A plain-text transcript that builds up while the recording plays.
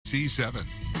C7.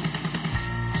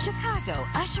 Chicago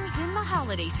ushers in the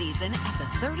holiday season at the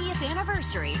 30th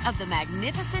anniversary of the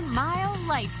Magnificent Mile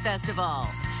Lights Festival.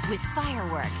 With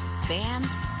fireworks,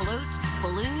 bands, floats,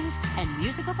 balloons, and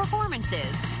musical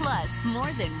performances, plus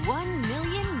more than 1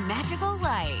 million magical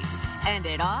lights. And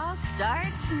it all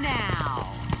starts now.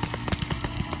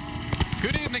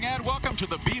 Good evening and welcome to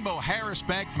the BMO Harris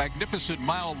Bank Magnificent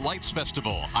Mile Lights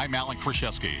Festival. I'm Alan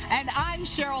Krashesky. And I'm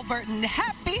Cheryl Burton.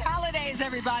 Happy holidays,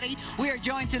 everybody. We are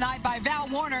joined tonight by Val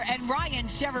Warner and Ryan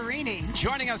Chiaverini.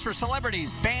 Joining us for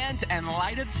celebrities, bands, and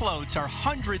lighted floats are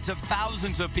hundreds of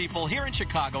thousands of people here in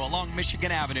Chicago along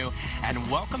Michigan Avenue. And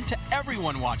welcome to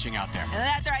everyone watching out there.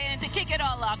 That's right. And to kick it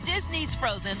all off, Disney's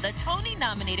Frozen, the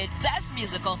Tony-nominated Best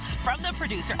Musical from the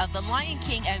producer of The Lion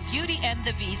King and Beauty and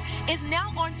the Beast, is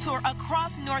now on tour across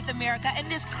North America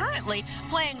and is currently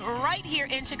playing right here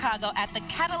in Chicago at the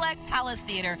Cadillac Palace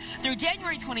Theater through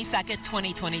January 22nd,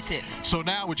 2022. So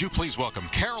now would you please welcome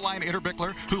Caroline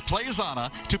Innerbichler, who plays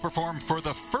Anna, to perform for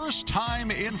the first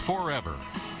time in forever.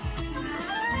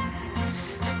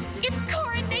 It's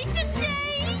Coronation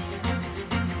Day!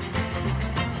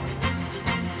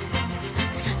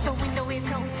 The window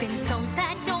is open, so's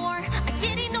that door. I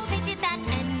didn't know they did that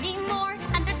anymore.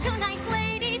 And there's two nice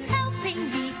ladies helping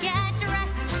me get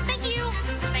dressed. Thank you.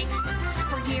 Thanks.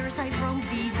 For years I've roamed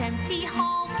these empty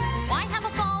halls. Why have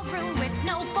a ballroom with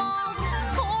no balls?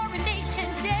 Coronation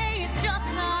Day is just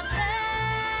the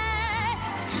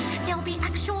best. There'll be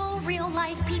actual real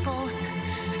life people.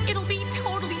 It'll be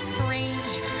totally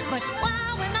strange. But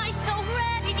wow, am I so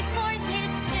ready for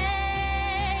this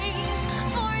change.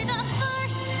 For the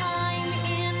first time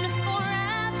in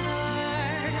forever,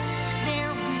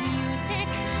 there'll be music,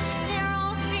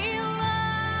 there'll be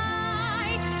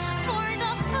light. For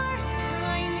the first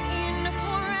time in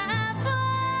forever,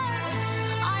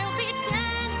 I'll be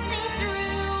dancing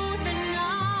through the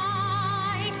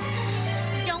night.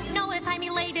 Don't know if I'm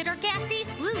elated or gassy,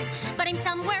 but I'm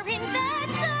somewhere in that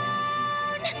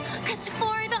zone. 'Cause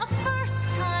for the first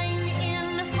time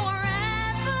in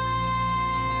forever,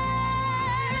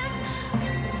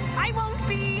 I won't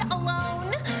be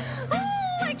alone.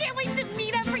 Ooh, I can't wait to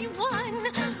meet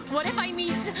everyone. What if I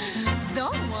meet the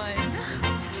one?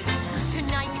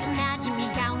 Tonight, imagine me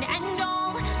gown and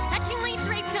all, fetchingly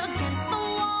draped against the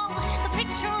wall. The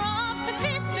picture of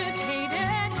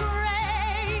sophisticated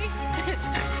grace.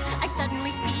 I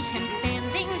suddenly see him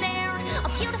standing there, a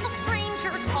beautiful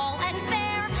stranger, tall and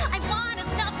fair. I want to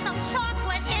stuff some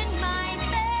chocolate in my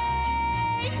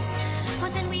face.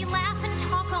 But then we laugh and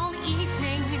talk all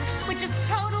evening, which is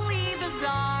totally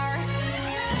bizarre.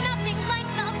 Nothing like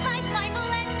the life I've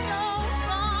led so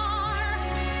far.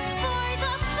 For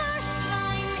the first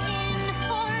time in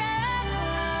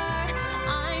forever,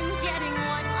 I'm getting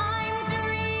what I'm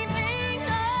dreaming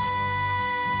of.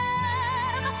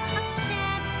 A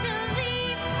chance to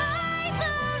leave my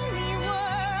lonely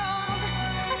world.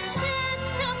 A chance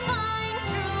to find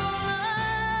true love.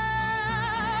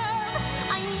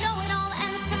 I know it all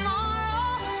ends tomorrow,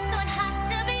 so it has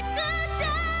to be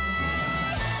today.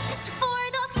 'Cause for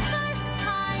the first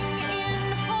time in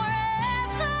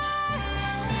forever,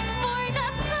 for the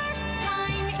first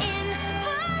time in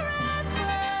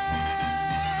forever,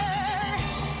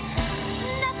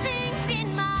 nothing's in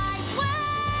my way.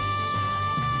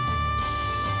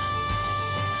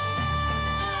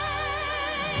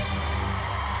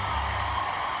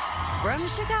 From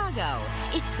Chicago,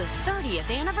 it's the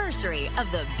 30th anniversary of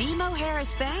the BMO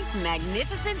Harris Bank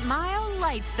Magnificent Mile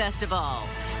Lights Festival.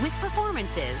 With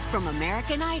performances from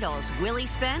American Idol's Willie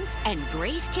Spence and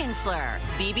Grace Kinstler,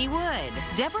 Bebe Wood,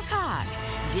 Deborah Cox,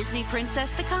 Disney Princess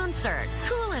the Concert,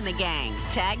 Kool the Gang,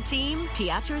 Tag Team,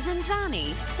 Teatro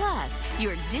Zanzani, plus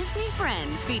your Disney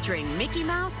friends featuring Mickey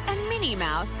Mouse and Minnie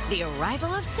Mouse, the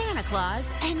arrival of Santa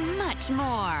Claus, and much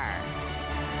more.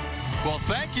 Well,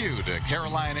 thank you to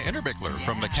Caroline Innerbichler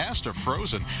from the cast of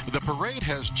Frozen. The parade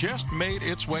has just made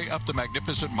its way up the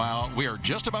Magnificent Mile. We are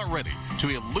just about ready to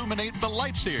illuminate the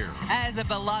lights here. As a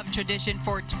beloved tradition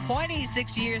for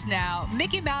 26 years now,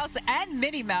 Mickey Mouse and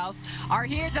Minnie Mouse are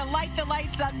here to light the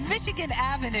lights on Michigan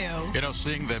Avenue. You know,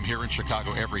 seeing them here in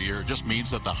Chicago every year just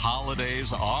means that the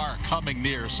holidays are coming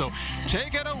near. So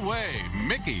take it away,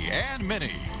 Mickey and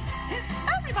Minnie. Is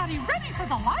everybody ready for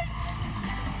the lights?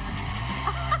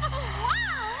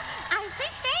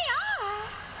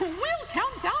 We'll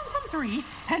count down from 3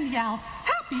 and yell,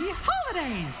 Happy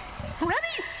Holidays!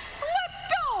 Ready? Let's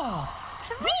go!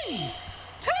 3,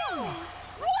 2,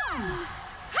 1!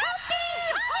 Happy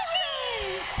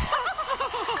Holidays!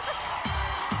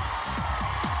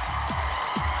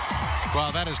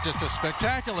 Well, that is just a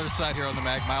spectacular sight here on the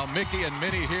Mag Mile. Mickey and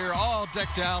Minnie here, all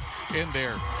decked out in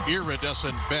their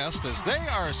iridescent best as they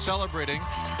are celebrating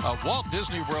Walt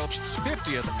Disney World's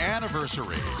 50th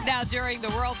anniversary. Now, during the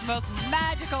world's most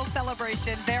magical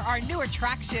celebration, there are new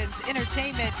attractions,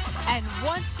 entertainment, and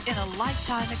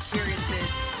once-in-a-lifetime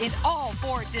experiences in all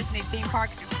 4 Disney theme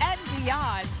parks and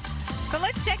beyond. So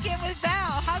let's check in with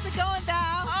Val. How's it going,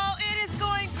 Val? Oh, it is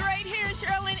going great here,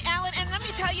 Cheryl and Alan. And let me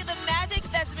tell you, the magic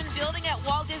that's been building at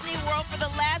Walt Disney World for the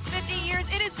last 50 years,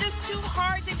 it is just too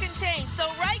hard to contain.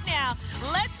 So right now,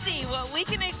 let's see what we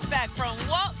can expect from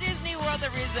Walt Disney World, the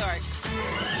resort.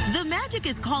 The magic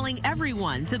is calling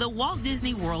everyone to the Walt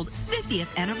Disney World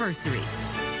 50th anniversary.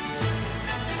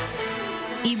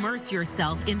 Immerse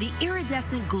yourself in the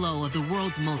iridescent glow of the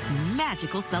world's most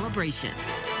magical celebration.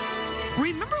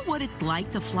 Remember what it's like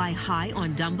to fly high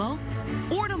on Dumbo?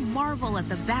 Or to marvel at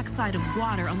the backside of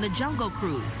water on the Jungle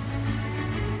Cruise?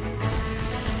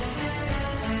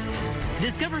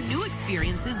 Discover new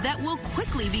experiences that will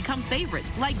quickly become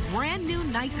favorites, like brand new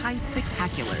nighttime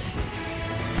spectaculars.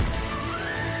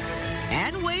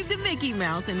 And wave to Mickey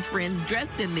Mouse and friends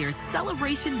dressed in their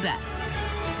celebration best.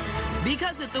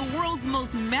 Because at the world's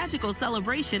most magical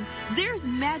celebration, there's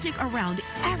magic around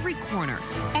every corner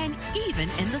and even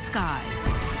in the skies.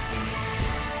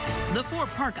 The 4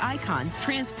 park icons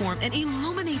transform and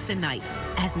illuminate the night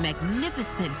as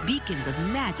magnificent beacons of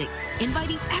magic,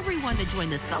 inviting everyone to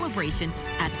join the celebration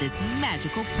at this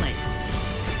magical place.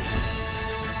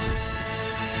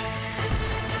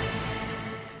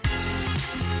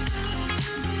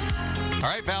 All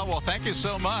right, Val, well, thank you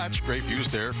so much. Great views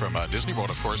there from Disney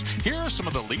World, of course. Here are some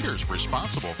of the leaders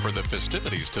responsible for the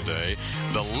festivities today.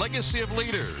 The legacy of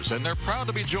leaders, and they're proud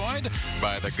to be joined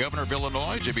by the governor of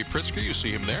Illinois, J.B. Pritzker, you see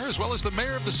him there, as well as the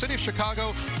mayor of the city of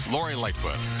Chicago, Lori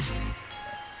Lightfoot.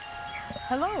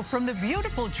 Hello from the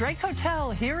beautiful Drake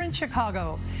Hotel here in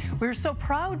Chicago. We're so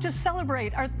proud to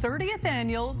celebrate our 30th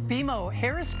annual BMO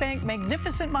Harris Bank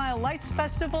Magnificent Mile Lights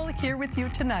Festival here with you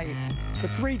tonight. For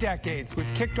 3 decades,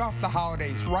 we've kicked off the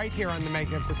holidays right here on the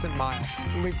Magnificent Mile,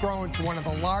 and we've grown to one of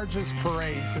the largest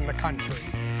parades in the country.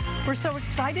 We're so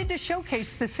excited to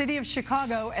showcase the city of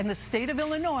Chicago and the state of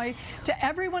Illinois to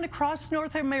everyone across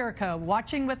North America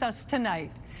watching with us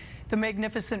tonight. The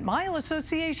Magnificent Mile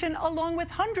Association, along with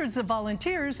hundreds of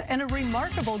volunteers and a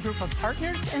remarkable group of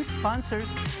partners and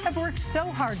sponsors, have worked so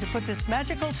hard to put this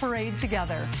magical parade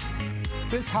together.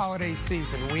 This holiday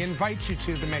season, we invite you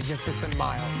to the Magnificent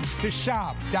Mile to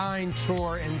shop, dine,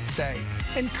 tour, and stay.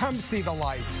 And come see the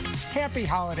lights. Happy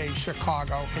holidays,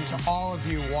 Chicago, and to all of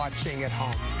you watching at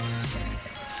home.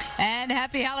 And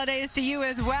happy holidays to you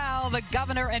as well. The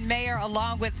governor and mayor,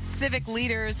 along with civic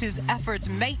leaders whose efforts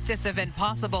make this event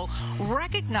possible,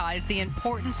 recognize the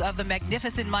importance of the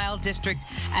Magnificent Mile District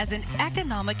as an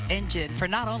economic engine for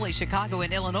not only Chicago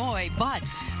and Illinois, but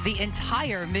the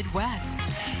entire Midwest.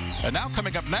 And now,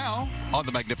 coming up now on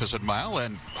the Magnificent Mile,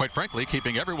 and quite frankly,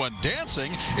 keeping everyone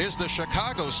dancing, is the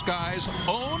Chicago Sky's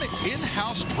own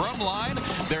in-house drum line.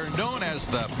 They're known as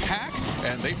the Pack,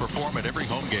 and they perform at every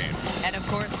home game. And of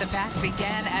course, the Pack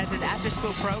began as an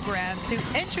after-school program to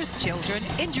interest children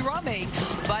in drumming,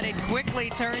 but it quickly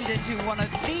turned into one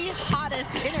of the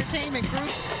hottest entertainment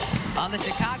groups on the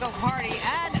Chicago party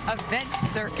and event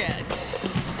circuit.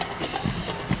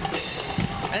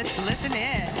 Let's listen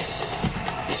in.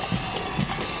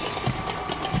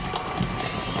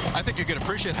 I think you can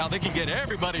appreciate how they can get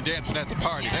everybody dancing at the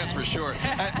party, that's for sure.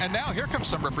 And now here come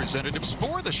some representatives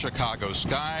for the Chicago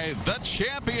Sky, the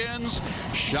champions.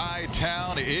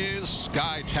 Chi-Town is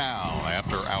Sky-Town.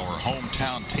 After our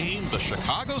hometown team, the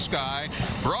Chicago Sky,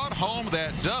 brought home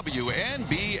that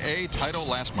WNBA title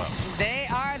last month. They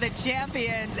are the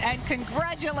champions, and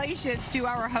congratulations to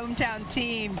our hometown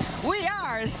team. We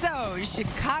are so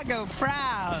Chicago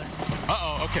proud.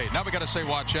 Uh-oh, okay, now we got to say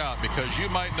watch out, because you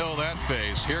might know that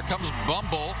face. Here comes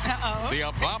Bumble, the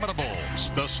abominable,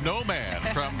 the snowman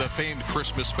from the famed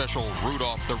Christmas special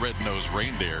Rudolph the Red-Nosed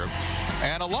Reindeer.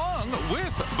 And along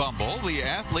with Bumble, the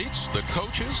athletes, the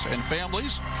coaches, and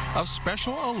families of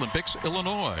Special Olympics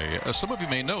Illinois. Some of you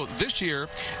may know this year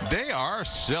they are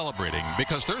celebrating,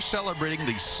 because they're celebrating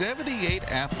the 78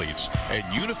 athletes and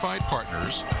unified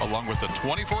partners, along with the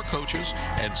 24 coaches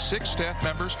and 6 staff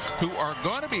members who are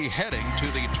going to be heading to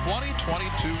the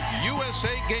 2022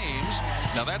 USA Games.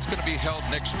 Now that's going to be held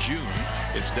next June.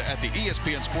 It's at the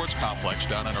ESPN Sports Complex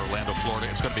down in Orlando, Florida.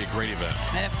 It's going to be a great event.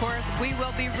 And of course, we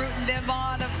will be rooting them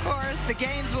on. Of course, the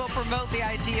game teams will promote the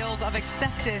ideals of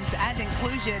acceptance and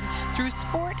inclusion through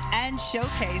sport and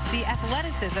showcase the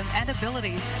athleticism and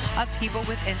abilities of people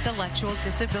with intellectual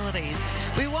disabilities.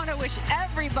 We want to wish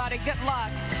everybody good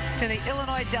luck to the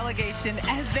Illinois delegation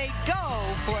as they go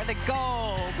for the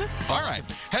gold. All right,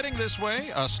 heading this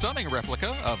way, a stunning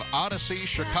replica of Odyssey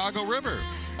Chicago River.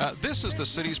 This is the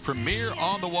city's premier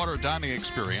on-the-water dining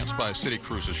experience by City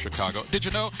Cruises Chicago. Did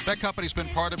you know that company's been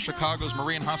part of Chicago's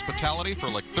marine hospitality for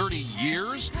like 30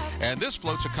 years? And this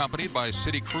float's accompanied by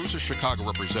City Cruises Chicago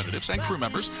representatives and crew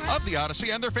members of the Odyssey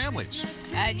and their families.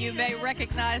 And you may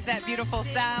recognize that beautiful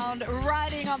sound.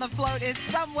 Riding on the float is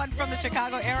someone from the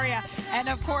Chicago area, and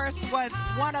of course was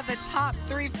one of the top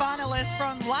 3 finalists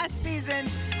from last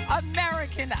season's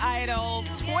American Idol.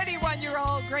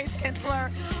 21-year-old Grace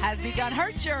Kinstler has begun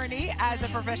her journey as a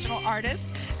professional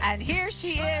artist, and here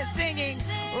she is singing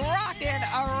Rockin'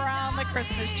 Around the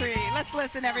Christmas Tree. Let's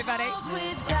listen, everybody.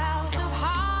 With boughs of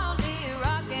holly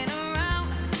rocking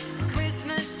around the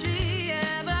Christmas tree,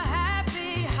 have a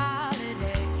happy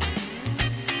holiday.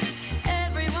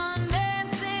 Everyone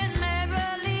dancing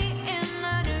merrily in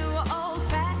the new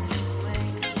old-fashioned way.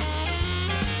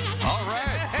 All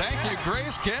right, thank you,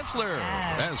 Grace Kinstler.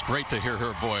 That's great to hear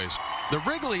her voice. The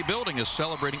Wrigley Building is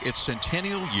celebrating its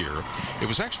centennial year. It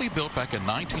was actually built back in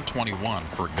 1921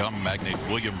 for gum magnate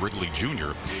William Wrigley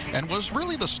Jr. and was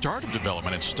really the start of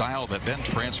development in style that then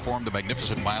transformed the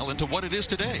Magnificent Mile into what it is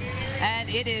today. And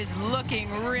it is looking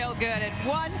real good at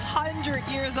 100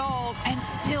 years old and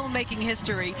still making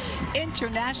history.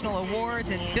 International awards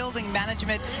in building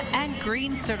management and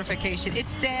green certification. It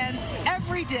stands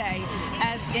every day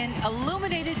as an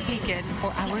illuminated beacon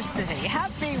for our city.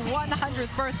 Happy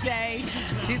 100th birthday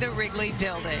to the Wrigley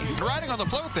Building. Riding on the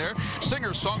float there,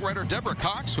 singer-songwriter Deborah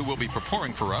Cox, who will be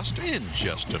performing for us in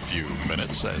just a few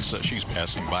minutes as she's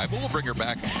passing by. But we'll bring her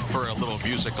back for a little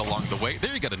music along the way.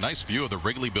 There you get a nice view of the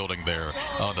Wrigley Building there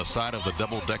on the side of the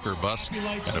double-decker bus.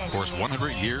 And, of course,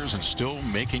 100 years and still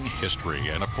making history.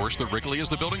 And, of course, the Wrigley is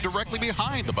the building directly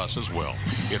behind the bus as well.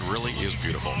 It really is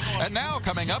beautiful. And now,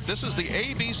 coming up, this is the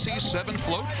ABC7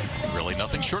 float. Really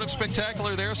nothing short of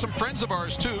spectacular there. Some friends of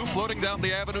ours, too, floating down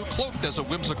the avenue, cloaked as a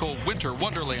whimsical winter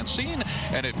wonderland scene,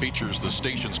 and it features the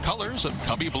station's colors of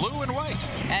cubby blue and white.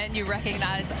 And you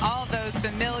recognize all those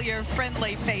familiar,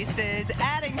 friendly faces.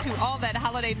 Adding to all that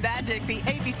holiday magic, the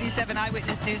ABC7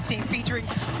 Eyewitness News team featuring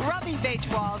Robbie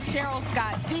Bachwald, Cheryl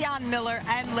Scott, Dion Miller,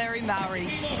 and Larry Mowry.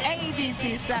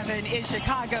 ABC7 is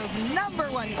Chicago's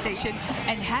 #1 station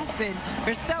and has been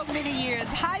for so many years.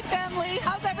 Hi, family.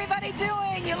 How's everybody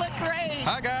doing? You look great.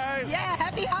 Hi, guys. Yeah,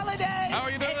 happy holidays. How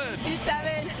are you doing?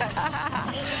 ABC7.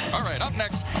 All right, up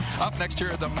next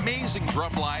here, the amazing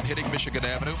drum line hitting Michigan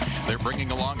Avenue. They're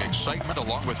bringing along excitement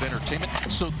along with entertainment.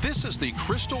 So this is the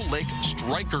Crystal Lake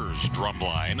Strikers drum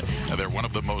line. They're one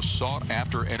of the most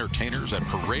sought-after entertainers at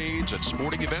parades, at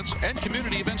sporting events, and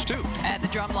community events, too. And the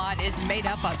drum line is made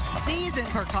up of seasoned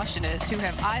percussionists who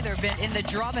have either been in the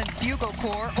drum and bugle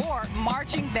corps or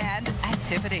marching band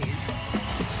activities.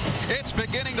 It's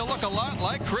beginning to look a lot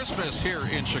like Christmas here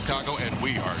in Chicago, and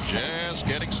we are just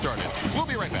getting started. We'll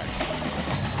be right back.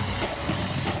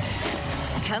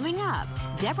 Coming up,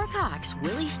 Deborah Cox,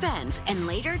 Willie Spence, and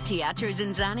later Teatro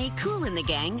Zinzani, Kool the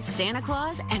Gang, Santa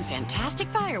Claus, and fantastic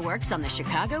fireworks on the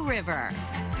Chicago River.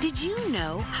 Did you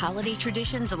know holiday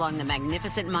traditions along the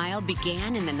Magnificent Mile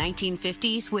began in the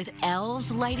 1950s with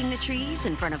elves lighting the trees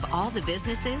in front of all the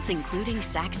businesses, including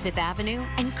Saks Fifth Avenue,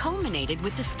 and culminated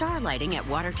with the star lighting at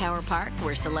Water Tower Park,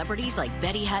 where celebrities like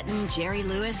Betty Hutton, Jerry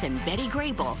Lewis, and Betty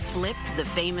Grable flipped the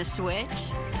famous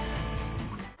switch?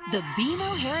 The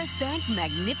BMO Harris Bank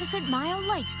Magnificent Mile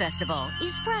Lights Festival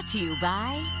is brought to you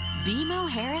by BMO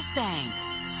Harris Bank.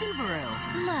 Subaru.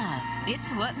 Love.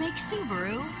 It's what makes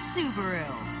Subaru, Subaru.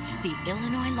 The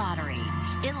Illinois Lottery.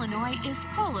 Illinois is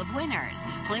full of winners.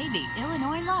 Play the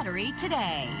Illinois Lottery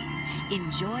today.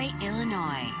 Enjoy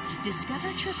Illinois.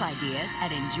 Discover trip ideas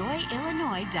at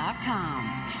enjoyillinois.com.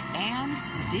 And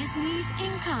Disney's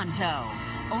Encanto.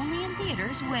 Only in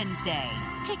theaters Wednesday.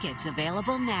 Tickets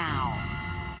available now.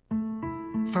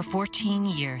 For 14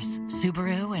 years,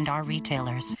 Subaru and our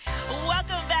retailers.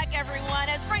 Welcome back, everyone.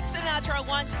 As Frank Sinatra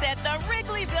once said, the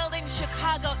Wrigley Building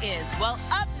Chicago is. Well,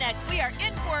 up next, we are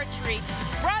in for a treat.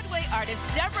 Broadway artist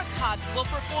Deborah Cox will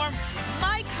perform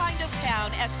My Kind of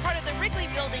Town as part of the Wrigley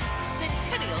Building's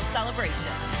centennial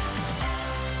celebration.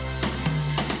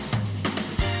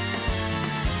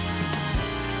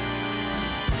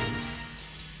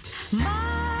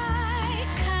 My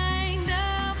kind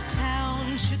of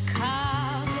town,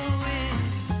 Chicago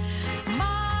is.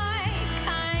 My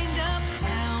kind of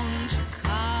town,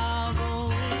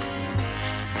 Chicago is.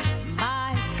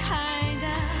 My kind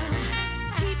of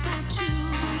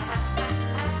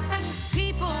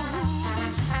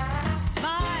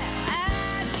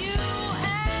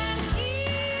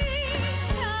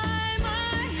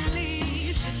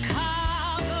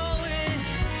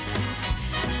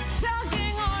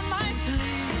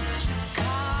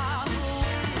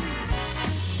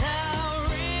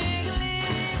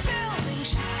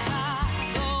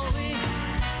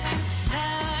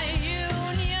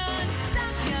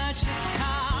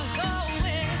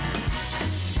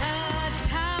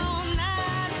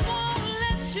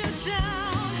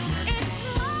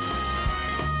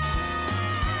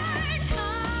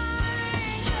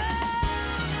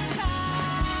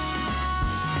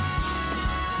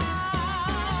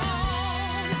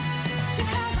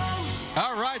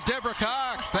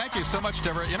Cox. Thank you so much,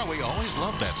 Deborah. You know, we always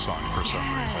love that song for some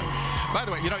reason. By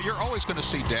the way, you know, you're always going to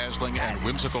see dazzling and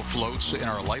whimsical floats in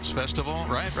our Lights Festival,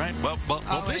 right? Well,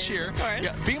 this year,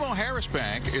 BMO Harris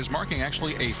Bank is marking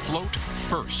actually a float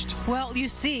first. Well, you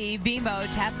see,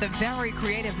 BMO tapped the very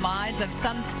creative minds of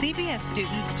some CPS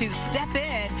students to step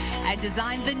in and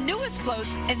design the newest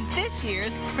floats in this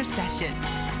year's procession.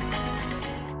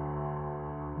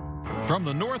 From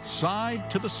the north side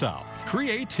to the south,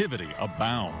 creativity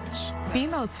abounds.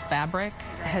 BMO's fabric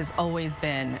has always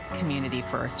been community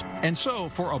first. And so,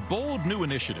 for a bold new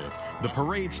initiative, the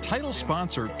parade's title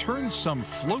sponsor turned some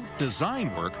float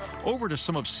design work over to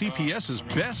some of CPS's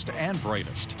best and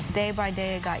brightest. Day by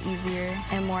day, it got easier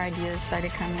and more ideas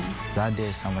started coming. I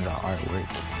did some of the artwork.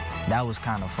 That was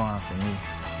kind of fun for me.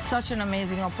 Such an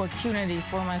amazing opportunity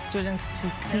for my students to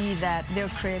see that their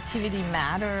creativity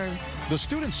matters. The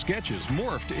students' sketches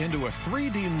morphed into a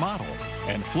 3D model,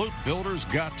 and float builders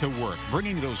got to work,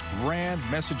 bringing those grand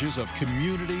messages of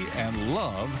community and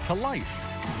love to life.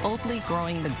 Boldly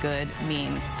growing the good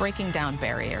means breaking down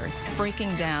barriers,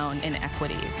 breaking down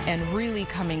inequities, and really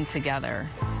coming together.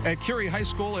 At Curie High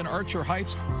School in Archer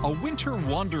Heights, a winter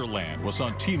wonderland was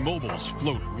on T-Mobile's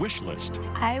float wish list.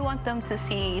 I want them to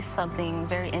see something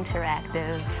very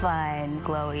interactive, fun,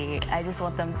 glowy. I just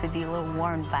want them to be a little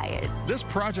warmed by it. This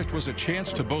project was a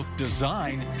chance to both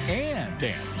design and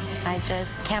dance. I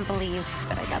just can't believe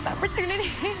that I got the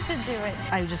opportunity to do it.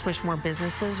 I just wish more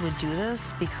businesses would do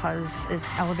this because it's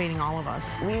elevating all of us.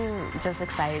 We're just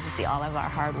excited to see all of our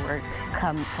hard work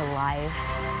come to life.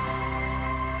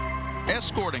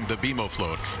 Escorting the BMO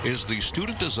float is the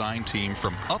student design team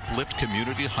from Uplift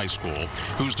Community High School,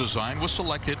 whose design was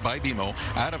selected by BMO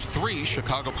out of 3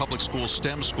 Chicago Public Schools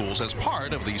STEM schools as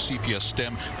part of the CPS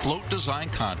STEM Float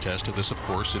Design Contest. This, of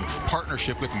course, in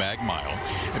partnership with Mag Mile.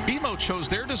 And BMO chose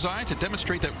their design to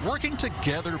demonstrate that working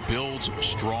together builds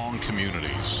strong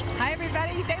communities. Hi,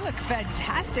 everybody. They look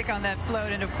fantastic on that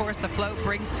float. And, of course, the float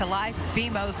brings to life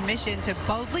BMO's mission to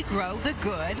boldly grow the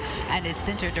good and is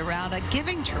centered around a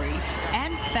giving tree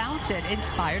and fountain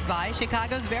inspired by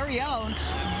Chicago's very own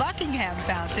Buckingham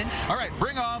Fountain. All right,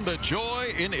 bring on the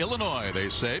joy in Illinois, they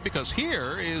say, because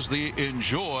here is the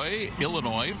Enjoy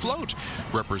Illinois float,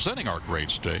 representing our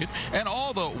great state, and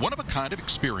all the one-of-a-kind of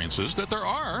experiences that there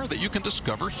are that you can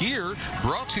discover here,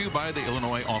 brought to you by the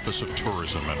Illinois Office of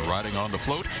Tourism. And riding on the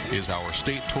float is our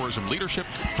state tourism leadership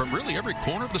from really every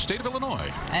corner of the state of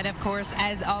Illinois. And, of course,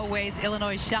 as always,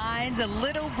 Illinois shines a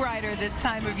little brighter this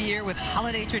time of year with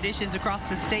holiday traditions across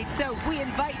the state. So we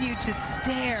invite you to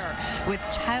stare with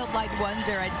childlike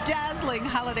wonder at dazzling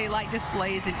holiday light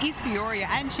displays in East Peoria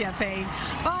and Champaign.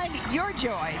 Find your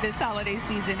joy this holiday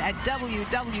season at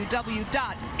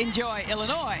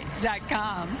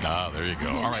www.enjoyillinois.com. Ah, there you go.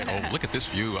 All right. Oh, look at this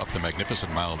view up the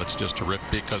Magnificent Mile. That's just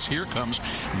terrific, because here comes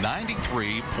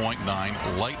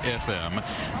 93.9 Light FM,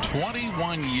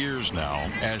 21 years now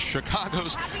as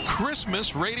Chicago's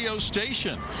Christmas radio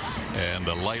station. And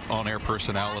the Light on-air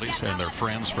personalities and their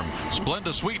friends from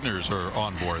Splenda Sweeteners are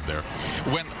on board there.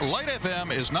 When Light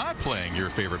FM is not playing your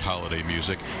favorite holiday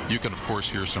music, you can, of course,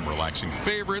 hear some relaxing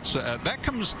favorites. That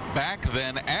comes back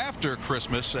then after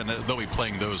Christmas, and they'll be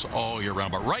playing those all year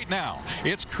round. But right now,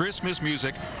 it's Christmas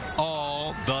music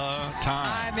all the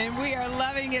time. And we are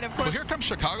loving it, of course. Well, here comes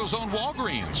Chicago's own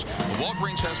Walgreens.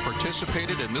 Walgreens has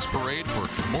participated in this parade for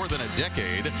more than a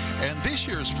decade, and this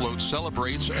year's float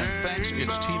celebrates and thanks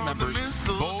its team members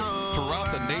both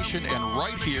throughout the nation and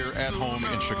right here at home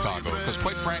in Chicago. Because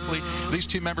quite frankly, these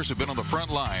team members have been on the front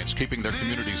lines keeping their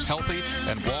communities healthy,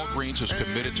 and Walgreens is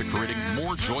committed to creating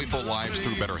more joyful lives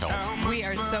through better health. We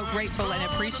are so grateful and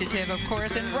appreciative, of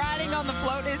course, and riding on the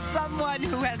float is someone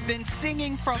who has been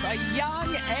singing from a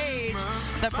young age.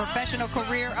 The professional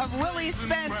career of Willie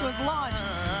Spence was launched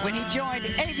when he joined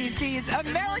ABC's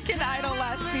American Idol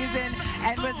last season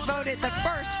and was voted the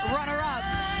first runner-up.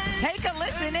 Take a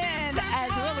listen in as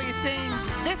Willie sings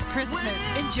This Christmas.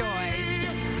 Enjoy.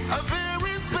 A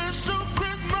very special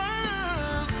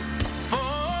Christmas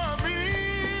for me.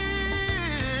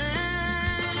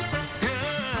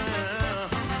 Yeah.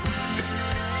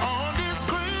 On this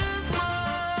Christmas.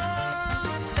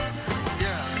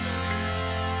 Yeah.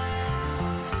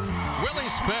 Willie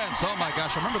Spence, oh my gosh,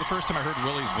 gosh, I remember the first time I heard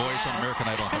Willie's voice on American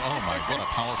Idol. Oh, my, what a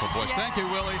powerful voice. Thank you,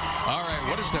 Willie. All right,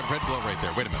 what is that red glow right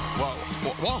there? Wait a minute.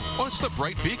 Whoa, it's the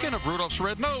bright beacon of Rudolph's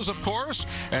red nose, of course.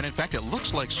 And, in fact, it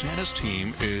looks like Santa's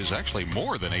team is actually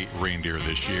more than 8 reindeer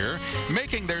this year.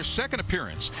 Making their second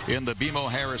appearance in the BMO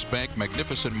Harris Bank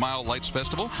Magnificent Mile Lights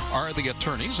Festival are the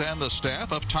attorneys and the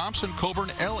staff of Thompson Coburn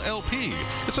LLP.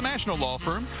 It's a national law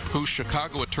firm whose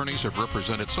Chicago attorneys have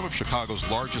represented some of Chicago's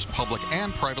largest public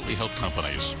and privately held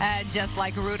companies. And just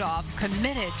like Rudolph,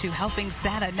 committed to helping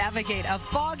Santa navigate a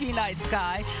foggy night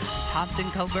sky, Thompson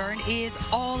Coburn is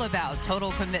all about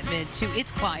total commitment to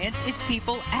its clients, its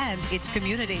people, and its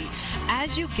community.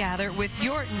 As you gather with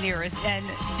your nearest and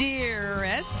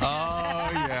dearest this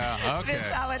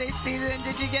holiday season,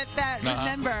 did you get that?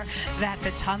 Remember that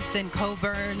the Thompson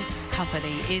Coburn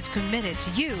Company is committed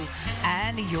to you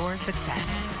and your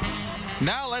success.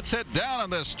 Now let's head down on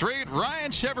the street.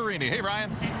 Ryan Chiaverini. Hey,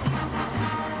 Ryan.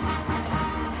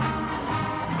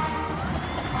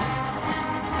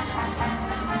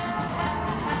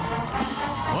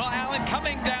 Well, Alan,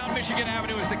 coming down Michigan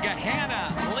Avenue is the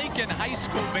Gahanna Lincoln High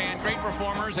School Band. Great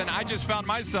performers, and I just found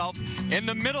myself in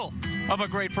the middle of a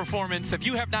great performance. If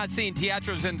you have not seen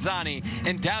Teatro Zinzanni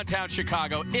in downtown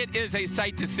Chicago, it is a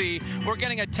sight to see. We're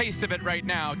getting a taste of it right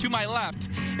now. To my left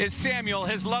is Samuel,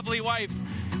 his lovely wife.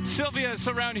 Sylvia's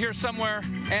around here somewhere,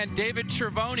 and David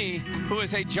Cervoni, who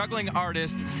is a juggling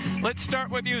artist. Let's start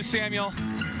with you, Samuel.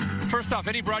 First off,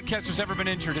 any broadcasters ever been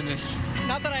injured in this?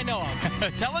 Not that I know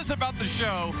of. Tell us about the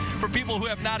show for people who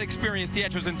have not experienced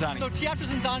Teatro Zinzanni. So Teatro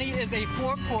Zinzanni is a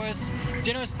 4-course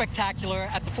dinner spectacular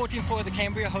at the 14th floor of the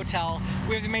Cambria Hotel.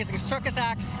 We have the amazing circus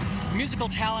acts, musical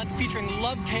talent featuring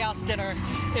Love Chaos Dinner.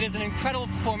 It is an incredible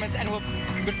performance, and we're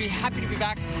going to be happy to be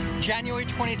back January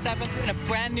 27th in a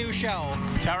brand new show.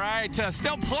 All right,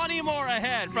 still plenty more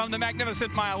ahead from the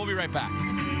Magnificent Mile. We'll be right back.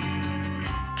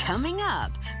 Coming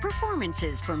up,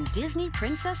 performances from Disney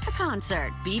Princess the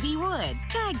Concert, Bebe Wood,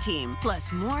 Tag Team,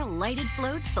 plus more lighted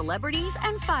floats, celebrities,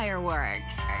 and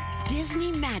fireworks.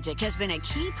 Disney magic has been a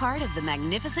key part of the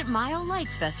Magnificent Mile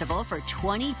Lights Festival for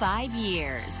 25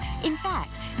 years. In fact,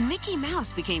 Mickey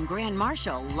Mouse became Grand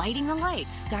Marshal, lighting the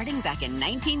lights starting back in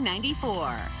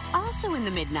 1994. Also in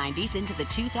the mid-90s into the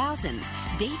 2000s,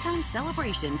 daytime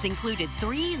celebrations included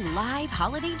 3 live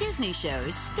holiday Disney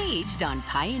shows staged on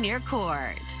Pioneer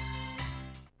Court.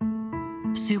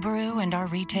 Subaru and our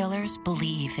retailers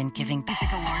believe in giving back.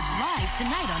 Music Awards live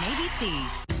tonight on ABC.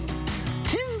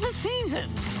 'Tis the season.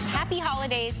 Happy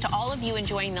holidays to all of you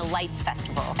enjoying the Lights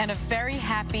Festival. And a very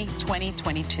happy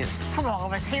 2022. From all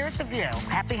of us here at The View,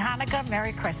 happy Hanukkah,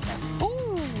 Merry Christmas.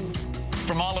 Ooh.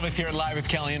 From all of us here at Live with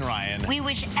Kelly and Ryan, we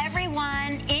wish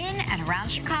everyone in and around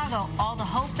Chicago all the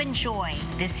hope and joy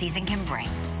this season can bring.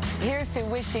 Here's to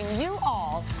wishing you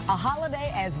all a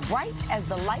holiday as bright as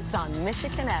the lights on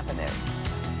Michigan Avenue.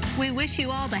 We wish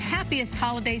you all the happiest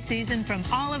holiday season from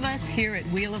all of us here at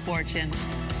Wheel of Fortune.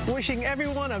 Wishing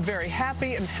everyone a very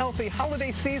happy and healthy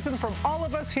holiday season from all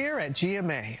of us here at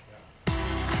GMA.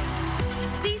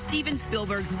 See Steven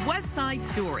Spielberg's West Side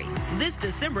Story. This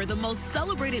December, the most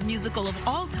celebrated musical of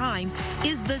all time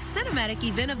is the cinematic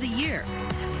event of the year.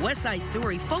 West Side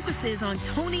Story focuses on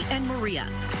Tony and Maria,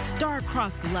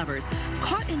 star-crossed lovers,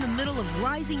 caught in the middle of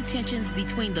rising tensions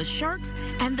between the Sharks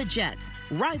and the Jets,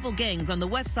 rival gangs on the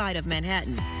west side of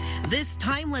Manhattan. This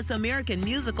timeless American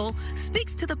musical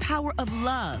speaks to the power of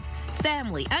love,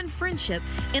 family, and friendship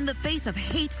in the face of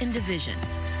hate and division.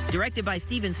 Directed by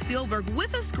Steven Spielberg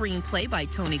with a screenplay by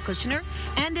Tony Kushner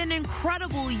and an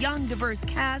incredible young, diverse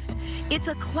cast, it's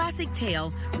a classic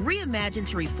tale reimagined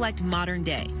to reflect modern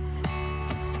day.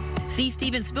 See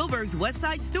Steven Spielberg's West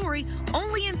Side Story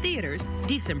only in theaters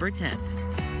December 10th.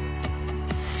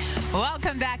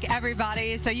 Welcome back,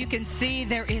 everybody. So you can see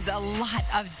there is a lot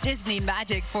of Disney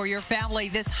magic for your family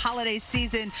this holiday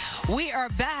season. We are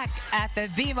back at the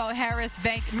BMO Harris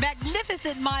Bank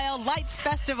Magnificent Mile Lights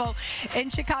Festival in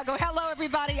Chicago. Hello,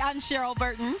 everybody. I'm Cheryl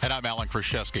Burton. And I'm Alan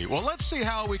Krashesky. Well, let's see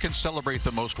how we can celebrate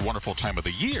the most wonderful time of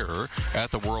the year at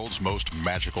the world's most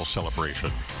magical celebration.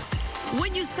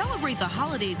 When you celebrate the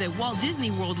holidays at Walt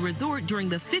Disney World Resort during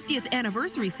the 50th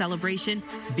anniversary celebration,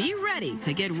 be ready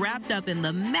to get wrapped up in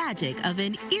the magic of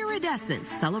an iridescent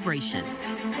celebration.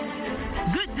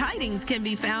 Good tidings can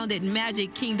be found at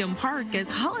Magic Kingdom Park as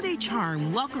Holiday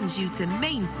Charm welcomes you to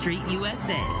Main Street,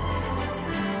 USA.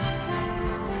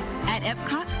 At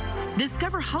Epcot,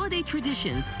 discover holiday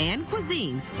traditions and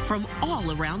cuisine from all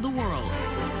around the world.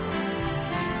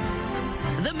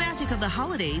 The magic of the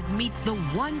holidays meets the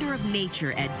wonder of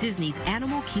nature at Disney's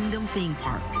Animal Kingdom theme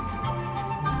park.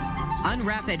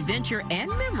 Unwrap adventure and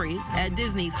memories at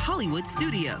Disney's Hollywood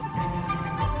Studios.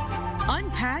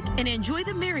 Unpack and enjoy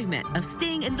the merriment of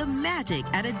staying in the magic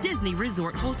at a Disney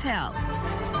Resort hotel.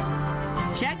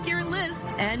 Check your list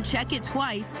and check it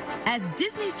twice as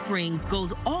Disney Springs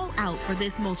goes all out for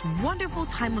this most wonderful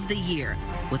time of the year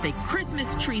with a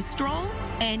Christmas tree stroll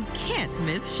and can't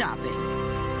miss shopping.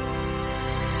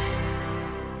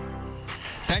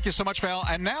 Thank you so much, Val.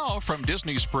 And now from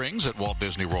Disney Springs at Walt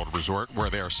Disney World Resort, where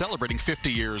they are celebrating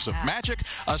 50 years of magic,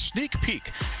 a sneak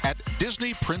peek at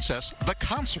Disney Princess the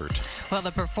Concert. Well,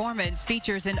 the performance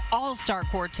features an all-star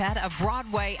quartet of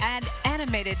Broadway and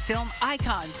animated film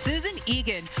icons Susan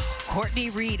Egan, Courtney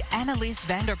Reed, Annalise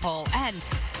Vanderpool, and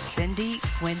Cindy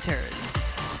Winters.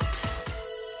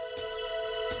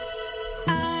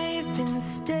 I've been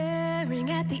staring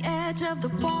at the edge of the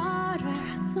water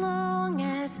long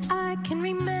as I can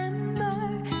remember,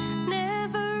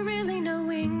 never really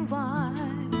knowing why.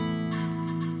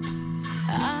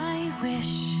 I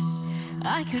wish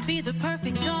I could be the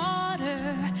perfect daughter,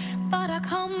 but I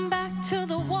come back to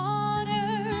the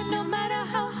water no matter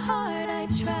how hard I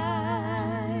try.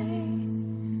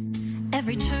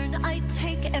 Every turn I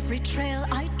take, every trail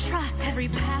I track, every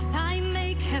path I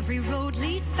make, every road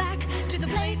leads back to the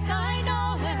place I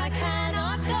know where I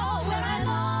cannot go, where I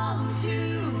long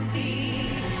to be.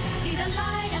 See the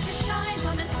light as it shines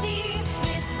on the sea,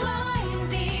 it's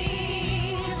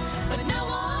blinding, but no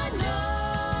one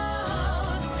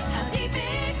knows how deep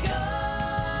it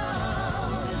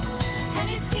goes. And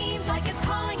it seems like it's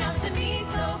calling out to me,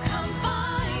 so come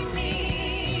find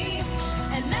me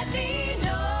and let me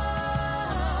know.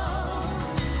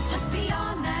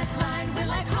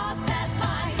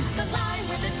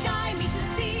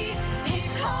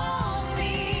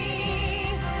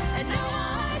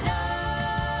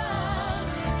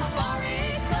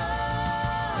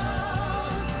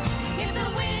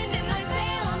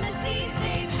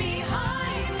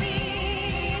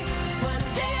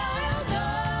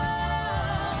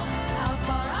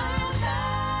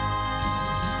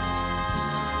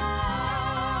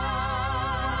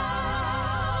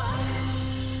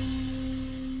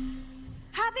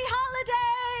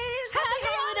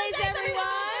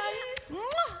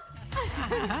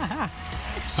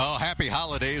 Oh, happy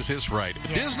holidays is right.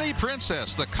 Yeah. Disney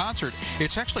Princess, the concert.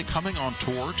 It's actually coming on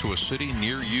tour to a city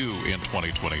near you in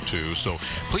 2022. So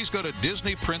please go to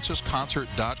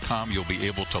DisneyPrincessConcert.com. You'll be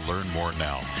able to learn more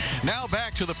now. Now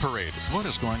back to the parade. What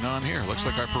is going on here? Looks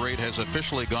like our parade has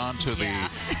officially gone to the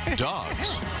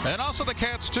dogs. And also the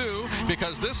cats, too,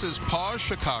 because this is Paws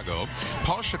Chicago.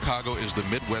 Paws Chicago is the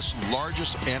Midwest's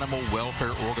largest animal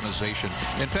welfare organization.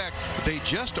 In fact, they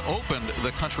just opened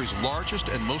the country's largest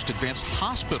and most advanced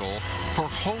hospital for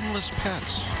homeless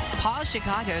pets. Paws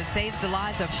Chicago saves the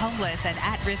lives of homeless and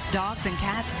at-risk dogs and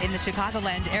cats in the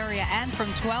Chicagoland area and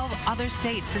from 12 other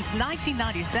states. Since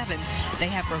 1997, they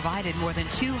have provided more than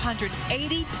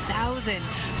 280,000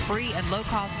 free and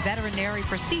low-cost veterinary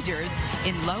procedures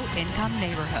in low-income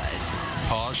neighborhoods.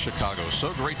 Paws Chicago.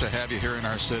 So great to have you here in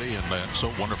our city, and so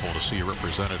wonderful to see you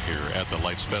represented here at the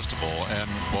Lights Festival. And,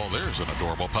 well, there's an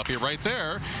adorable puppy right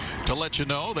there to let you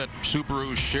know that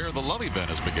Subaru's Share the Love event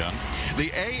has begun. The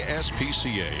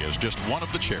ASPCA is just one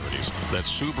of the charities that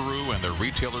Subaru and their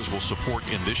retailers will support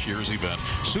in this year's event.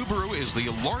 Subaru is the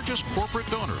largest corporate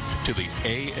donor to the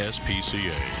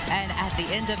ASPCA. And at the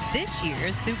end of this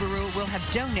year, Subaru will have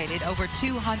donated over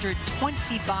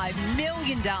 $225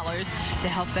 million to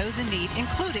help those in need,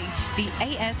 including the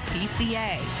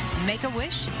ASPCA,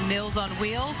 Make-A-Wish, Meals on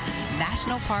Wheels,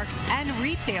 national parks, and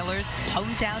retailers'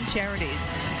 hometown charities.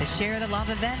 The Share the Love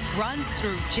event runs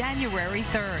through January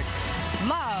 3rd.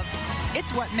 Love,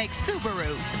 it's what makes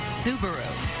Subaru, Subaru.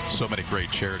 So many great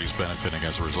charities benefiting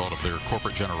as a result of their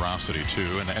corporate generosity,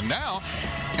 too. And now,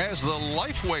 as the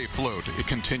Lifeway float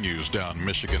continues down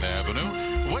Michigan Avenue,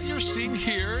 what you're seeing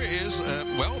here is,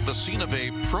 well, the scene of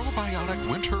a probiotic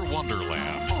winter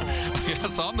wonderland.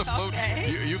 Yes, on the float,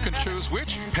 you can choose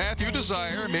which path you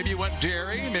desire. Maybe you want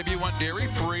dairy, maybe you want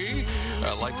dairy-free.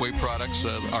 Lifeway products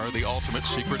are the ultimate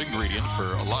secret ingredient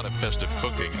for a lot of festive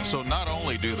cooking. So not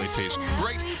only do they taste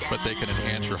great, but they can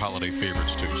enhance your holiday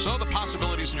favorites, too. So the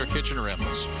possibilities in your kitchen are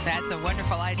endless. That's a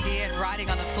wonderful idea. And riding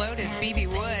on the float is Bebe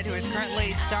Wood, who is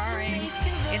currently starring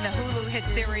in the Hulu hit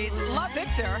series Love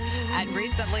Victor and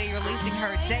recently releasing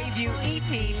her debut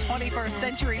EP, 21st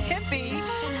Century Hippie.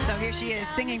 So here she is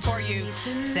singing for you,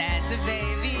 Santa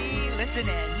Baby. Listen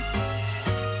in.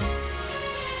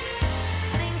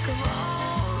 Think of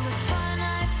all the fun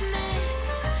I've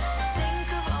missed.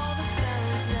 Think of all the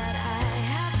fellas that I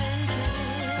haven't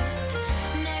kissed.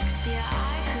 Next year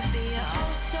I could be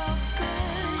oh so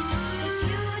good if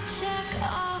you would check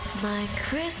off my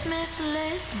Christmas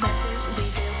list. But we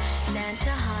do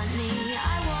Santa, honey.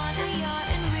 I want a yacht,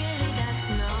 and really that's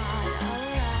not a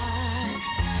lot.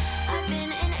 I've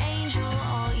been an angel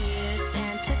all year,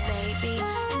 Santa baby,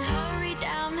 and hurry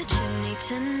down the chimney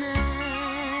tonight.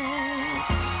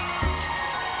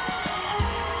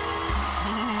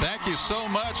 Thank you so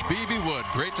much, Bebe Wood.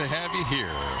 Great to have you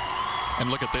here. And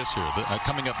look at this here.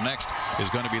 Coming up next is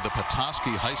going to be the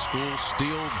Petoskey High School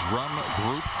Steel Drum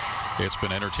Group. It's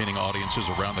been entertaining audiences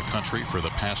around the country for the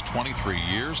past 23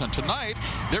 years. And tonight,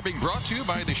 they're being brought to you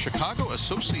by the Chicago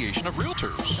Association of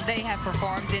Realtors. They have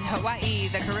performed in Hawaii,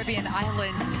 the Caribbean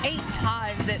islands, 8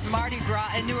 times at Mardi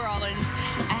Gras in New Orleans,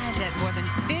 and at more than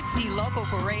 50 local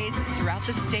parades throughout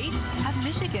the state of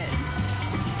Michigan.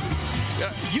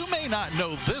 You may not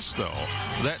know this, though,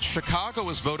 that Chicago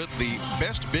was voted the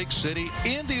best big city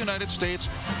in the United States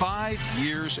 5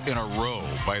 years in a row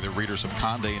by the readers of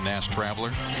Condé Nast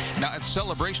Traveler. Now, in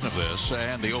celebration of this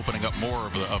and the opening up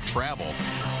more of travel,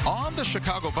 on the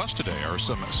Chicago bus today are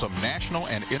some national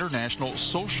and international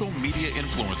social media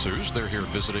influencers. They're here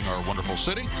visiting our wonderful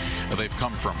city. They've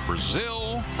come from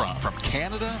Brazil, from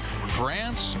Canada,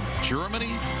 France,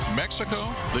 Germany, Mexico,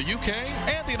 the UK,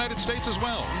 and the United States as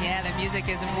well. Yeah, the music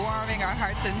is warming our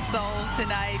hearts and souls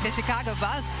tonight. The Chicago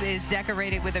bus is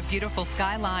decorated with a beautiful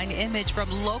skyline image from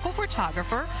local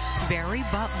photographer Barry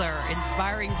Butler,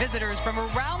 inspiring visitors from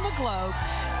around the globe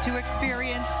to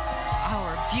experience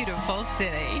our beautiful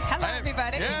city. Hello,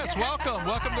 everybody. Yes, welcome.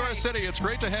 Welcome to our city. It's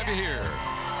great to have you here.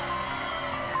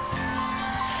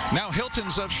 Now,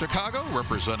 Hilton's of Chicago,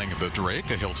 representing the Drake,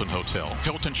 a Hilton hotel.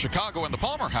 Hilton Chicago and the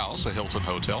Palmer House, a Hilton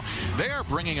hotel. They are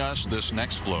bringing us this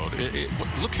next float.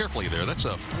 Look carefully there. That's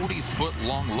a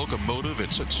 40-foot-long locomotive.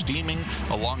 It's steaming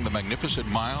along the Magnificent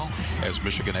Mile as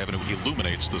Michigan Avenue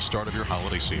illuminates the start of your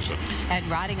holiday season. And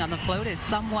riding on the float is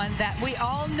someone that we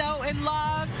all know and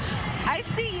love. I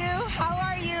see you. How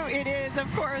are you? It is,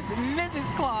 of course,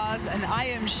 Mrs. Claus, and I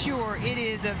am sure it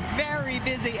is a very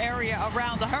busy area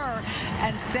around her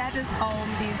and Santa's home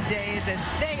these days as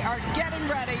they are getting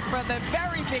ready for the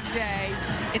very big day.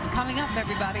 It's coming up,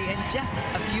 everybody, in just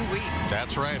a few weeks.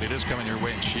 That's right. It is coming your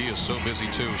way, and she is so busy,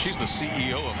 too. She's the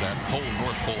CEO of that whole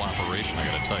North Pole operation, I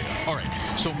got to tell you. All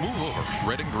right, so move over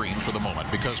red and green for the moment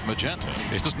because magenta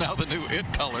is now the new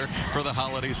it color for the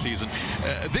holiday season.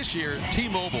 This year,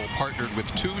 T-Mobile partnered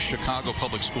with 2 Chicago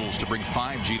public schools to bring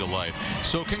 5G to life.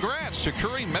 So congrats to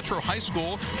Curry Metro High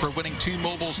School for winning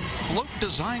T-Mobile's float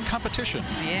design competition.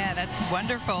 Yeah, that's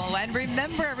wonderful. And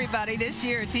remember, everybody, this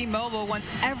year T-Mobile wants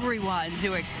everyone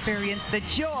to experience the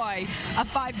joy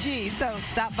of 5G. So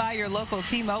stop by your local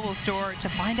T-Mobile store to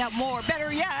find out more.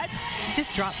 Better yet,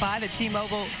 just drop by the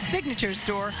T-Mobile Signature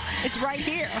Store. It's right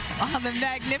here on the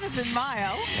Magnificent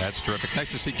Mile. That's terrific. Nice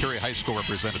to see Curry High School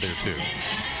represented there, too.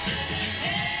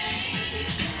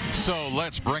 So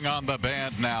let's bring on the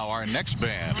band now. Our next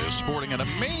band is sporting an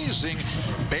amazing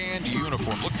band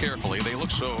uniform. Look carefully. They look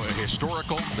so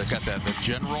historical. They've got the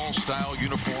general style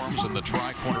uniforms and the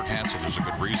tri-cornered hats, and there's a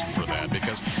good reason for that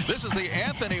because this is the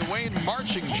Anthony Wayne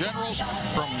Marching Generals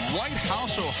from White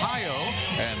House, Ohio,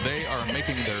 and they are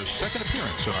making their second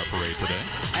appearance on our parade today.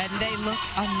 And they look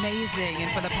amazing.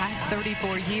 And for the past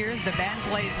 34 years, the band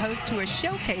plays host to a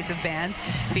showcase of bands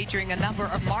featuring a number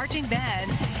of marching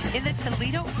bands in the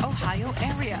Toledo, Ohio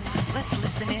area. Let's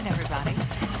listen in, everybody.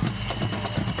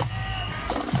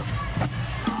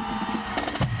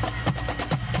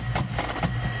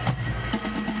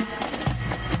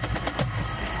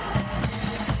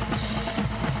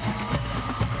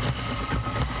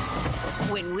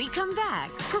 When we come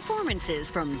back, performances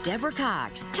from Deborah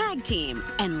Cox, Tag Team,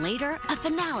 and later a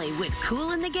finale with Kool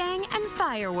the Gang and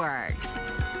fireworks.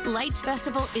 Lights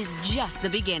Festival is just the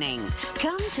beginning.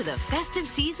 Come to the festive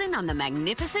season on the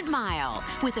Magnificent Mile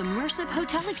with immersive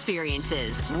hotel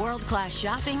experiences, world-class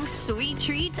shopping, sweet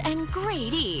treats, and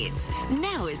great eats.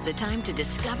 Now is the time to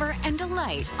discover and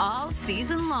delight all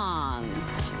season long.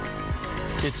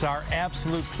 It's our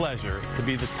absolute pleasure to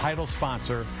be the title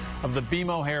sponsor of the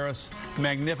BMO Harris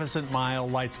Magnificent Mile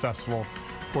Lights Festival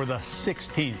for the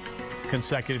 16th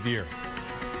consecutive year.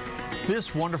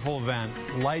 This wonderful event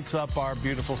lights up our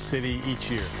beautiful city each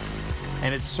year,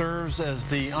 and it serves as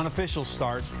the unofficial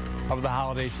start of the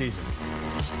holiday season.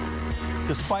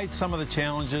 Despite some of the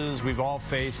challenges we've all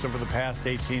faced over the past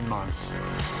 18 months,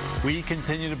 we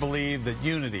continue to believe that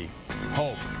unity,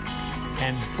 hope,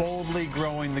 and boldly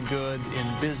growing the good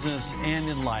in business and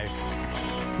in life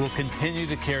will continue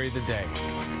to carry the day.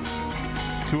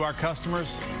 To our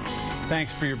customers,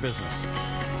 thanks for your business.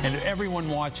 And to everyone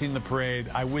watching the parade,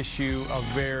 I wish you a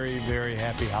very, very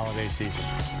happy holiday season.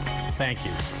 Thank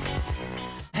you.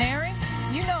 Parents,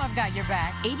 you know I've got your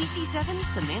back. ABC 7's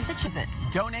Samantha Chivett.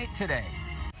 Donate today.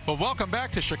 Well, welcome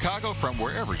back to Chicago from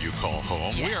wherever you call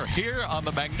home. Yeah. We are here on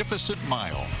the Magnificent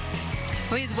Mile.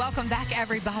 Please welcome back,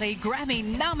 everybody,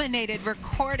 Grammy-nominated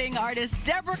recording artist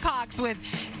Deborah Cox with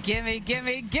Gimme,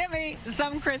 Gimme, Gimme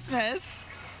Some Christmas.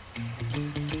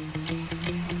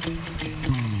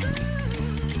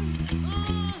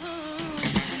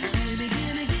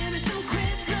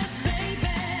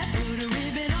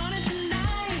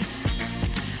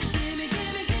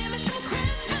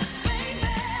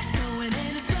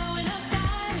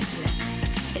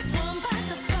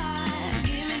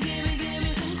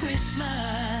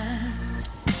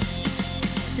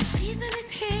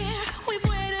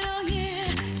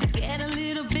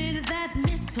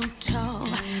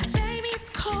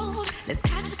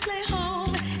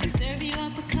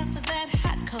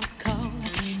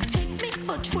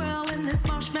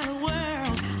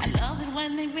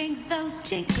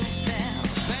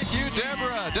 Thank you,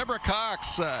 Deborah. Deborah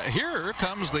Cox. Here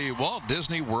comes the Walt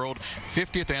Disney World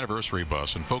 50th anniversary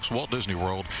bus. And folks, Walt Disney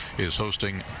World is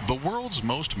hosting the world's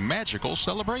most magical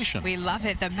celebration. We love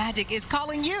it. The magic is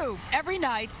calling you. Every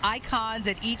night, icons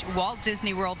at each Walt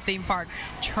Disney World theme park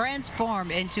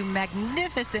transform into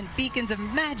magnificent beacons of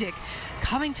magic,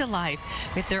 coming to life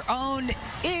with their own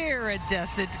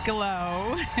iridescent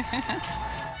glow.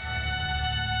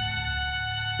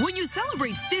 When you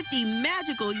celebrate 50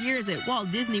 magical years at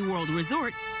Walt Disney World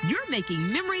Resort, you're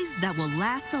making memories that will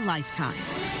last a lifetime.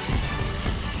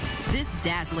 This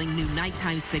dazzling new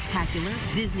nighttime spectacular,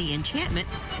 Disney Enchantment,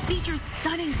 features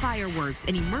stunning fireworks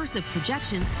and immersive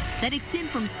projections that extend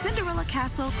from Cinderella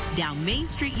Castle down Main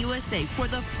Street, USA for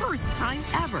the first time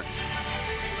ever.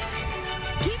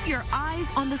 Keep your eyes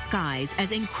on the skies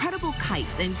as incredible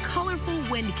kites and colorful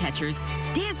wind catchers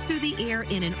dance through the air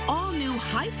in an all-new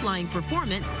high-flying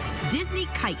performance, Disney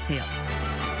Kite Tales.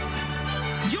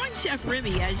 Join Chef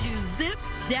Remy as you zip,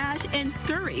 dash, and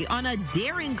scurry on a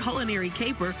daring culinary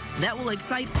caper that will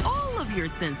excite all of your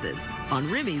senses on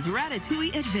Remy's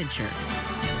Ratatouille Adventure.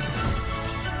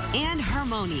 And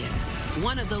Harmonious,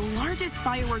 one of the largest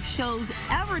fireworks shows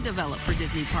ever developed for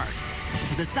Disney parks,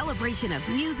 is a celebration of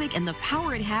music and the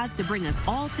power it has to bring us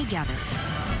all together.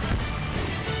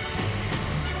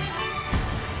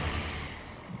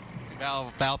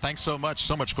 Val, thanks so much.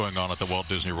 So much going on at the Walt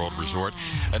Disney World Resort.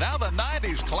 And now the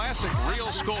 90s classic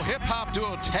real school hip-hop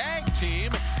duo Tag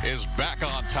Team is back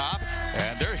on top.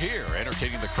 And they're here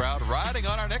entertaining the crowd, riding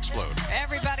on our next float.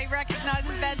 Everybody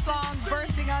recognizes that song,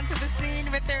 bursting onto the scene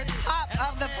with their top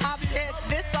of the pops hit.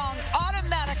 This song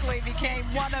automatically became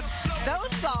one of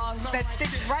those songs that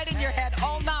sticks right in your head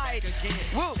all night.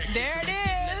 Whoop, there it is.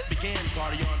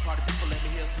 Party on, party people, let me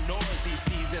hear some noise.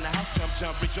 DC's in the house, jump,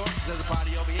 jump, rejoices. There's a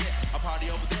party over here, a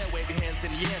party over there. Wave your hands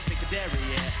in the air, shake a dairy,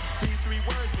 yeah. These three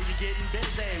words when you're getting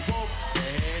busy. Whoa,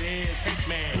 there it is, hey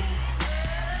man.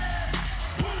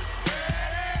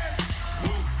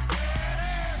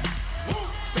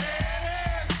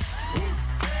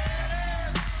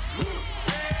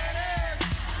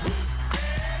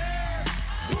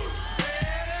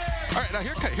 Now,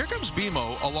 here comes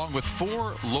BMO, along with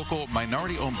 4 local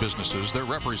minority-owned businesses. They're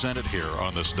represented here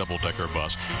on this double-decker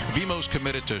bus. BMO's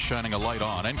committed to shining a light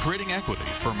on and creating equity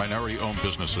for minority-owned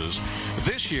businesses.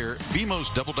 This year, BMO's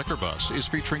double-decker bus is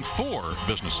featuring 4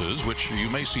 businesses, which you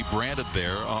may see branded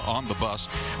there on the bus.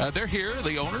 They're here,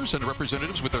 the owners and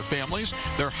representatives with their families.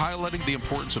 They're highlighting the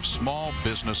importance of small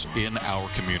business in our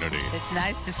community. It's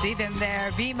nice to see them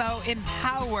there. BMO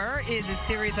Empower is a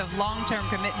series of long-term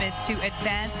commitments to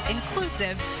advance inclusive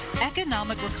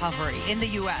economic recovery in the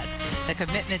U.S. The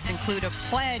commitments include a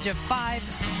pledge of $5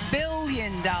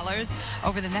 billion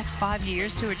over the next 5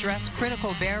 years to address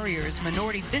critical barriers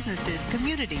minority businesses,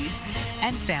 communities,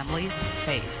 and families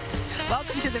face.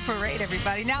 Welcome to the parade,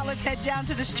 everybody. Now let's head down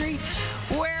to the street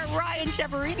where Ryan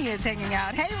Chiaverini is hanging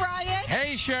out. Hey, Ryan.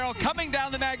 Hey, Cheryl. Coming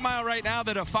down the Mag Mile right now,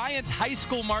 the Defiance High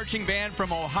School Marching Band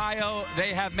from Ohio.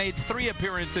 They have made 3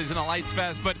 appearances in a Lights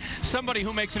Fest, but somebody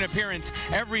who makes an appearance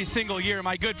every single year,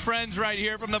 my good friends right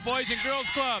here from the Boys and Girls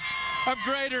Club of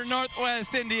Greater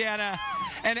Northwest Indiana.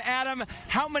 And Adam,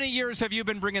 how many years have you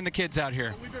been bringing the kids out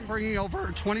here? We've been bringing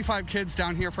over 25 kids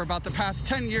down here for about the past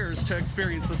 10 years to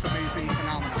experience this amazing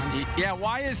phenomenon. Yeah,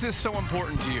 why is this so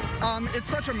important to you? It's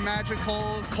such a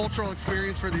magical cultural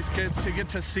experience for these kids to get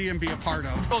to see and be a part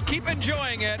of. Well, keep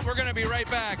enjoying it. We're going to be right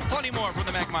back. Plenty more from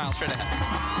the Mag Mile straight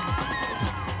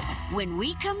ahead. When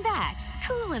we come back,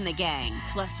 Kool the Gang,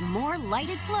 plus more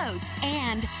lighted floats,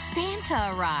 and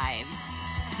Santa arrives.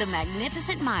 The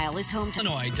Magnificent Mile is home to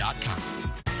Illinois.com.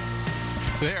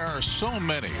 There are so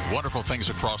many wonderful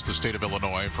things across the state of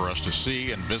Illinois for us to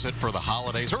see and visit for the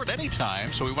holidays or at any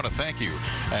time. So we want to thank you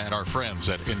and our friends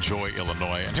at Enjoy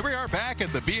Illinois. And here we are back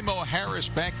at the BMO Harris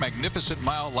Bank Magnificent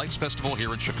Mile Lights Festival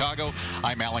here in Chicago.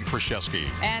 I'm Alan Krashesky.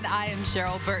 And I am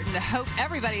Cheryl Burton. I hope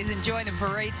everybody is enjoying the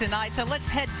parade tonight. So let's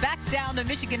head back down to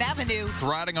Michigan Avenue.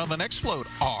 Riding on the next float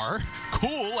are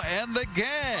Kool and the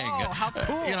Gang. Oh, how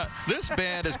cool. You know, this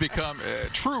band has become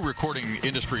true recording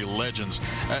industry legends.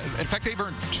 In fact, they've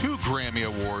earned 2 Grammy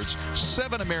Awards,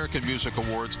 7 American Music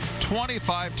Awards,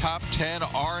 25 top 10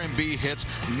 R&B hits,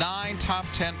 9 top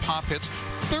 10 pop hits,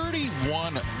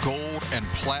 31 gold and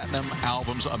platinum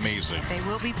albums. Amazing. They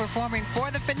will be performing for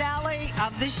the finale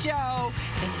of the show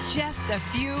in just a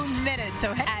few minutes.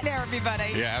 So head there,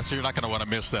 everybody. Yeah, so you're not going to want to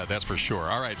miss that, that's for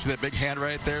sure. All right, see that big hand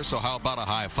right there? So how about a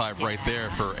high five right there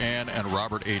for Ann and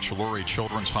Robert H. Lurie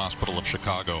Children's Hospital of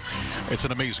Chicago. It's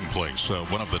an amazing place,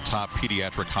 one of the top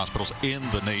pediatric hospitals in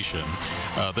the nation.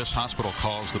 This hospital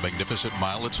calls the Magnificent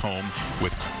Mile its home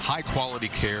with high-quality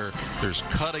care. There's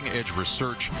cutting-edge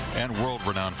research and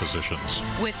world-renowned physicians.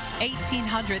 With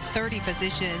 1,830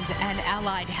 physicians and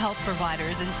allied health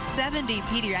providers and 70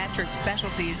 pediatric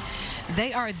specialties,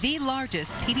 they are the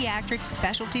largest pediatric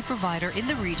specialty provider in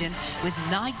the region with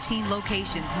 19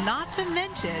 locations, not to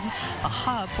mention a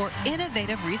hub for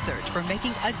innovative research for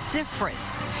making a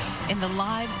difference in the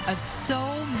lives of so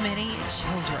many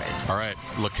children. All right,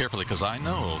 look carefully because I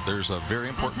know there's a very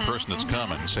important person that's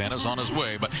coming. Santa's on his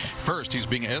way, but first he's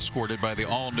being escorted by the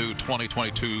all-new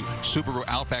 2022 Subaru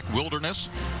Outback Wilderness.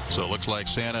 So it looks like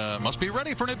Santa must be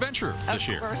ready for an adventure this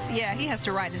year. Of course, yeah, he has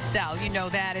to ride in style, you know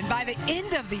that. And by the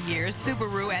end of the year,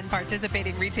 Subaru and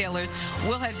participating retailers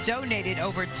will have donated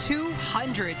over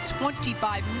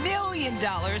 $225 million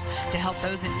to help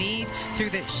those in need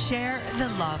through the Share the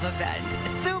Love event.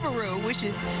 Subaru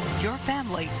wishes your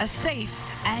family a safe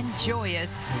and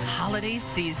joyous holiday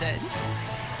season.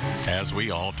 As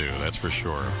we all do, that's for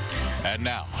sure. And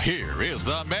now, here is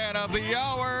the man of the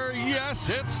hour. Yes,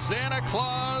 it's Santa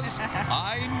Claus.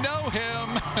 I know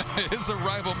him. His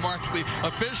arrival marks the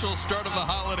official start of the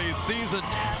holiday season.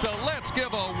 So let's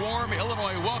give a warm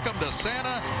Illinois welcome to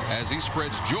Santa as he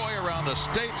spreads joy around the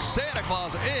state. Santa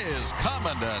Claus is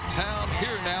coming to town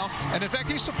here now. And in fact,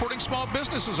 he's supporting small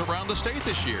businesses around the state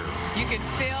this year. You can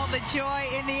feel the joy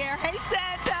in the air. Hey,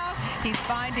 Santa! He's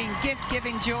finding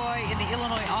gift-giving joy in the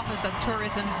Illinois Office of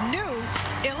Tourism's new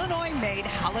Illinois-made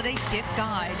holiday gift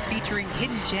guide featuring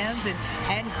hidden gems and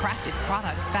handcrafted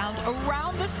products found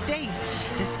around the state.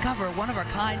 Discover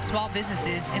one-of-a-kind small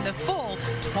businesses in the full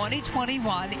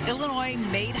 2021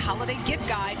 Illinois-made holiday gift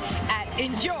guide at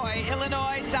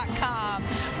enjoyillinois.com.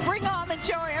 Bring on the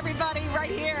joy, everybody,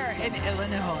 right here in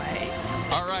Illinois.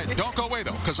 All right, don't go away,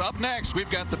 though, because up next, we've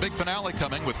got the big finale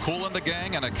coming with Kool and the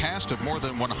Gang and a cast of more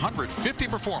than 150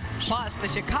 performers. Plus, the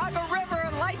Chicago River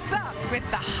lights up with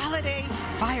the holiday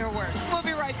fireworks. We'll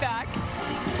be right back.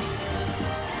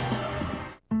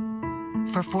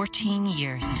 For 14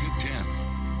 years.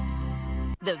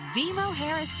 The BMO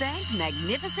Harris Bank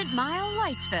Magnificent Mile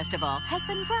Lights Festival has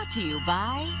been brought to you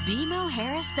by BMO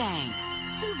Harris Bank.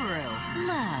 Subaru.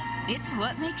 Love. It's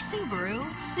what makes Subaru,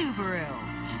 Subaru.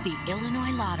 The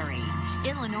Illinois Lottery.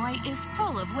 Illinois is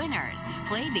full of winners.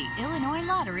 Play the Illinois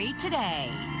Lottery today.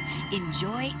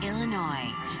 Enjoy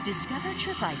Illinois. Discover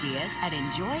trip ideas at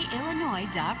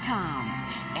enjoyillinois.com.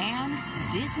 And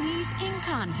Disney's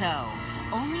Encanto.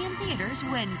 Only in theaters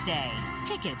Wednesday.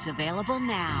 Tickets available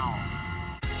now.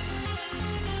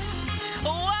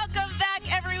 Welcome back,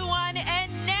 everyone.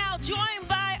 And now, joined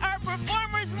by our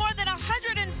performers, more than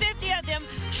 150 of them,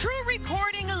 true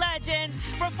recording legends,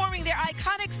 performing their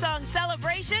iconic song,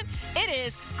 Celebration. It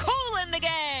is Kool and the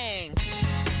Gang.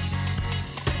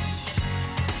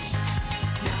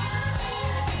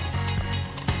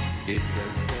 It's a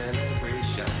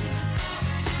celebration.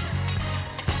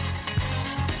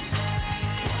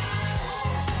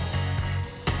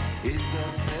 It's a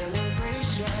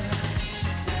celebration.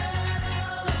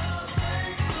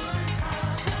 Celebrate good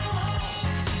times.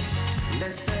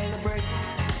 Let's celebrate.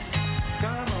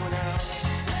 Come on now.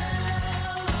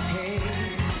 Hey,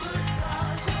 good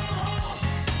times.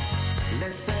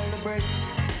 Let's celebrate.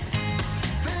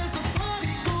 There's a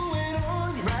party going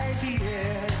on right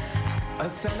here. A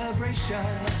celebration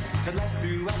to last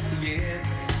throughout the years.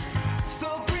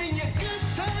 So bring your good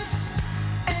times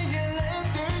and your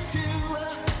laughter too.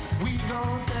 We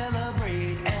gon'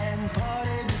 celebrate and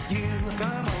party with you.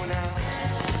 Come on now.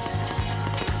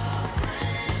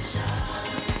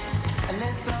 Celebration.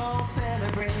 Let's all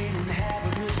celebrate and have a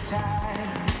good time.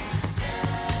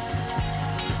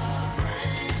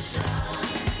 Celebration.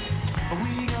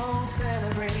 We gon'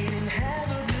 celebrate and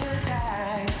have a good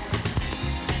time.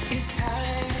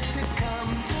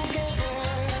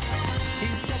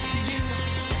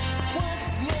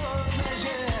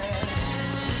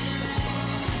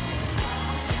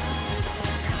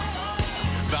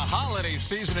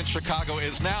 season in Chicago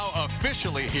is now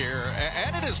officially here,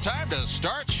 and it is time to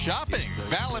start shopping.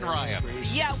 Val and Ryan.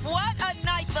 Yeah, what a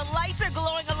night. The lights are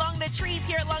glowing along the trees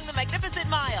here along the Magnificent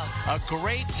Mile. A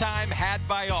great time had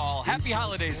by all. Happy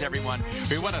holidays, everyone.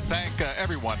 We want to thank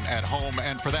everyone at home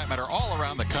and, for that matter, all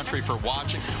around the country for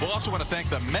watching. We'll also want to thank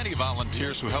the many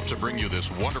volunteers who helped to bring you this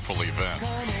wonderful event.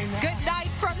 Good night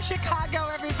from Chicago,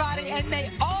 everybody, and may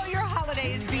all your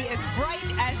holidays be as bright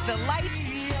as the lights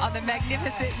on the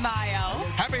Magnificent Mile.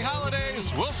 Happy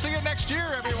holidays. We'll see you next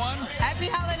year, everyone. Happy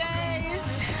holidays.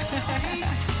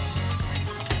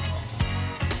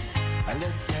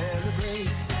 Let's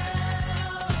celebrate.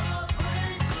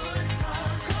 Celebrate good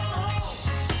times.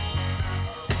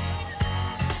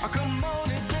 Come on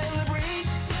and celebrate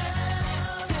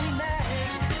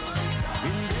tonight.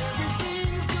 And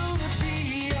everything's gonna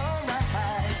be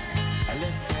alright.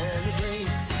 Let's celebrate.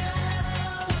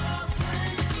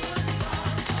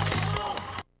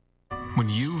 When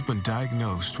you've been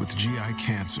diagnosed with GI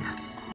cancer,